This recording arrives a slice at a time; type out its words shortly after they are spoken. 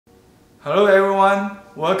Hello everyone,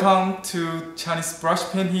 welcome to Chinese brush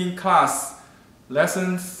painting class,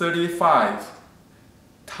 lesson 35,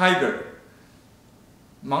 Tiger,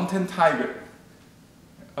 Mountain Tiger.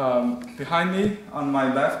 Behind me, on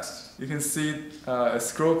my left, you can see a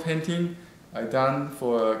scroll painting I done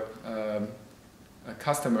for a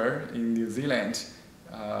customer in New Zealand.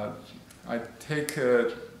 I take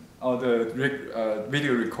all the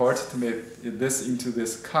video record to make this into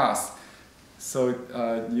this class. So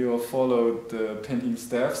you'll follow the painting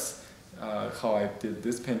steps, how I did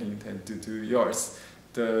this painting and to do yours.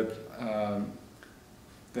 The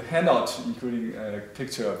handout, including a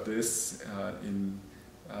picture of this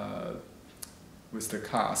with the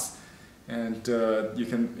class, and you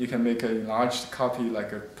can make an enlarged copy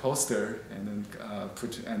like a poster, and then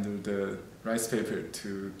put under the rice paper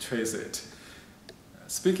to trace it.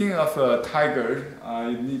 Speaking of tiger, I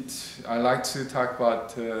like to talk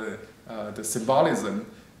about the symbolism.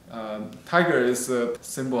 Tiger is a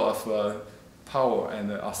symbol of power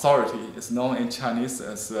and authority. It's known in Chinese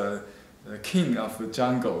as the king of the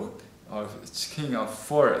jungle, or king of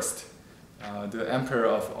forest, the emperor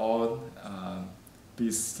of all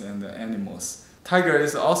beasts and animals. Tiger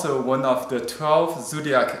is also one of the 12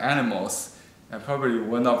 zodiac animals, and probably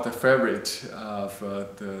one of the favorite of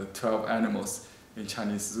the 12 animals in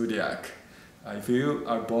Chinese zodiac. If you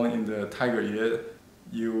are born in the tiger year,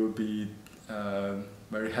 you will be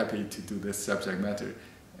very happy to do this subject matter.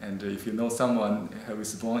 And if you know someone who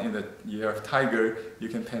is born in the year of tiger, you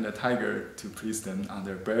can paint a tiger to please them on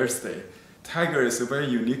their birthday. Tiger is very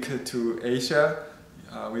unique to Asia.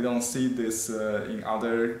 We don't see this in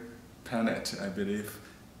other planets, I believe.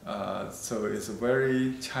 So it's a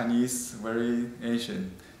very Chinese, very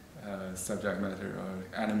Asian subject matter or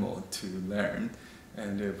animal to learn,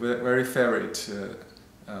 and a very favorite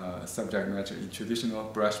subject matter in traditional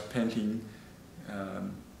brush painting.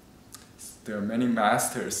 There are many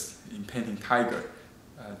masters in painting tiger.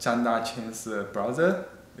 Zhang Daqian's brother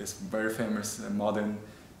is very famous modern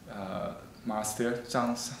master.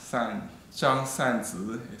 Zhang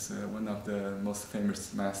Sanzi is one of the most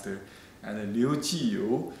famous master, and Liu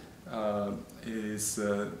Jiyu is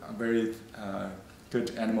a very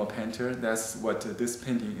good animal painter. That's what this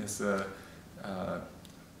painting is. The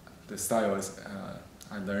style is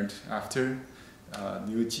I learned after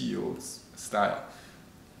Liu Jiyu's style,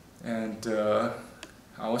 and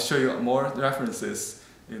I will show you more references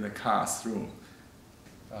in the classroom.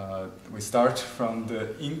 We start from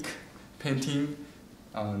the ink painting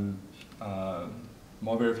on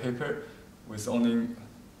Mulberry paper with only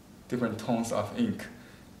different tones of ink.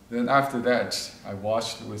 Then after that, I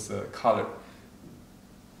washed with color.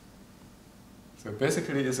 So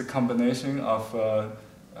basically, it's a combination of a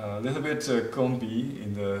little bit gombi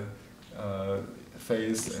in the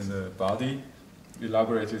face and the body,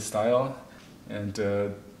 elaborated style, and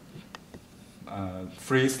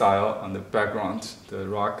free style on the background. The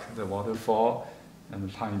rock, the waterfall, and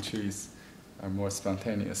the pine trees are more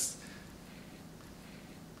spontaneous.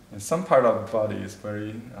 And some part of the body is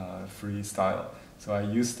very free style. So I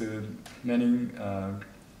used many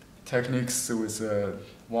techniques with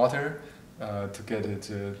water to get it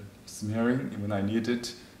smearing when I need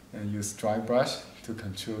it, and use dry brush to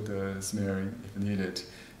control the smearing if needed.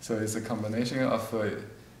 So it's a combination of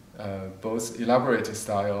both elaborated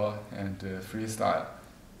style and freestyle.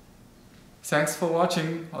 Thanks for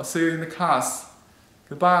watching. I'll see you in the class.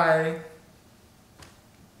 Goodbye.